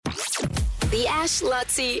The Ash,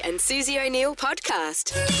 Lutzi and Susie O'Neill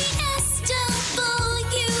podcast.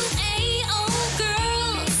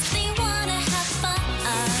 Girls, they wanna have fun.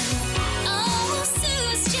 Oh,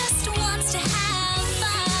 Suze just wants to have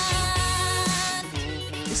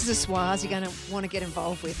fun. This is a swaz you're going to want to get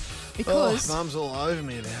involved with because Mum's all over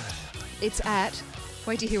me about it. it's at,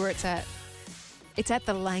 wait to hear where it's at. It's at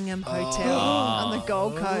the Langham Hotel on the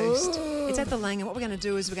Gold Coast. It's at the Langham. What we're going to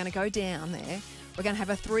do is we're going to go down there. We're going to have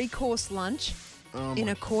a 3-course lunch in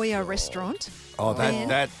a Koya restaurant. Oh, Then-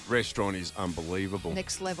 that restaurant is unbelievable.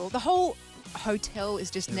 Next level. The whole hotel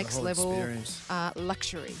is just next whole level experience.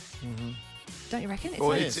 luxury. Don't you reckon? It's Oh,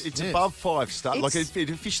 like it's yes. above 5 stars. Like It's- it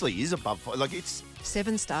officially is above 5. Like it's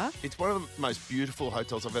 7-star. one of the most beautiful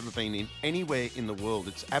hotels I've ever been in anywhere in the world.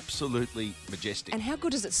 It's absolutely majestic. And how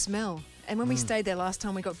good does it smell? And when we stayed there last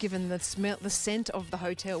time, we got given the scent of the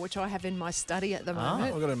hotel, which I have in my study at the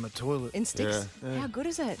moment. I got it in my toilet. In sticks. Yeah. How good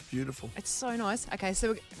is it? Beautiful. It's so nice. Okay, so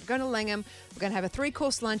we're going to Langham. We're going to have a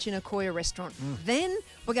 3-course lunch in a Koya restaurant. Then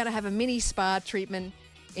we're going to have a mini spa treatment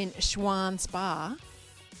in Schwan Spa.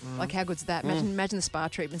 Like, how good's that? Imagine the spa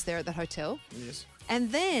treatments there at the hotel. Yes.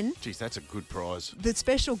 And then Jeez, that's a good prize. the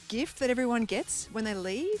special gift that everyone gets when they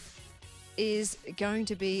leave is going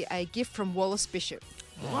to be a gift from Wallace Bishop.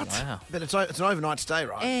 What? wow. But it's an overnight stay,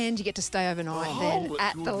 right? And you get to stay overnight then Holy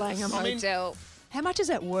at the goodness. Langham I mean- Hotel. How much is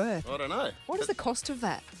that worth? I don't know. What is the cost of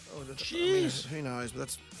that? Jeez. Who knows? But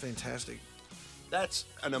that's fantastic. That's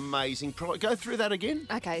an amazing prize. Go through that again.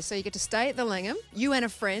 Okay, so you get to stay at the Langham. You and a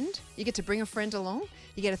friend. You get to bring a friend along.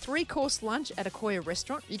 You get a 3-course lunch at a Koya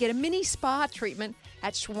restaurant. You get a mini spa treatment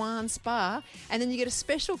at Schwan Spa. And then you get a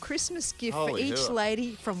special Christmas gift for Holy each hell.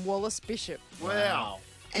 lady from Wallace Bishop. Wow.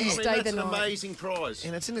 And you I mean, stay that's the an night. amazing prize.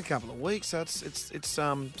 And it's in a couple of weeks, so it's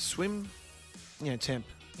swim, temp.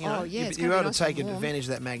 You Oh, know, yeah, it's you're gonna be able nice to take and warm. advantage of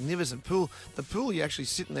that magnificent pool. The pool, you're actually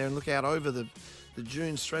sitting there and look out over the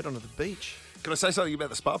dunes straight onto the beach. Can I say something about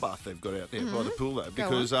the spa bath they've got out there by the pool though?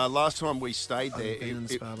 Because last time we stayed there, been in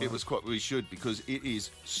the spa it bath. was quite. We should because it is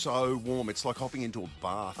so warm. It's like hopping into a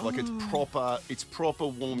bath. Like it's proper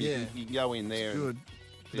warm. Yeah. You can go in there. Good.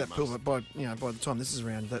 Yeah, That pool, must. but by the time this is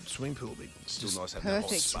around, that swimming pool will be Still just nice having that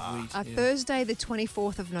Perfect. hot spa. sweet. Thursday, the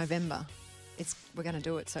 24th of November. We're going to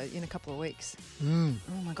do it, so in a couple of weeks. Oh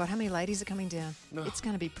my God, how many ladies are coming down? It's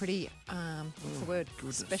going to be pretty, what's the word?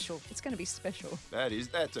 goodness. Special. It's going to be special.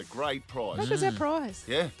 That's a great How prize. good's that prize?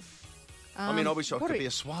 Yeah. I mean, I wish I what could do- be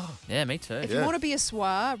a swar. Yeah, me too. If you want to be a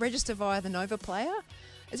SWA, register via the Nova Player.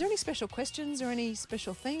 Is there any special questions or any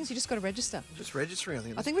special things? You just got to register. Just registering, I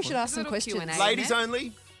think. I think we should ask some Little questions. Q&A. Ladies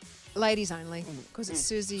only. Ladies only, because it's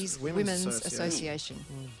Susie's Women's Women's Association. Association.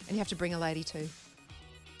 And you have to bring a lady too.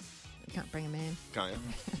 You can't bring a man. Can't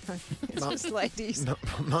you? It's just ladies.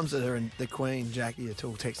 Mum said her and the Queen, Jackie, are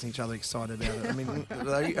all texting each other excited about it. I mean,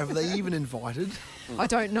 have they even invited? I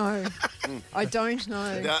don't know. I don't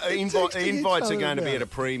know. Invites are going to be at a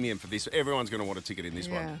premium for this. Everyone's going to want a ticket in this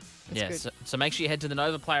Yeah. one. That's Yeah, good. so make sure you head to the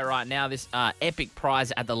Nova Player right now. This epic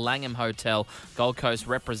prize at the Langham Hotel Gold Coast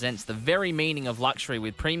represents the very meaning of luxury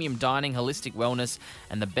with premium dining, holistic wellness,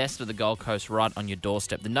 and the best of the Gold Coast right on your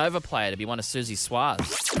doorstep. The Nova Player to be one of Susie's swars.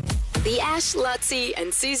 The Ash, Lutzi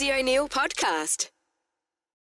and Susie O'Neill podcast.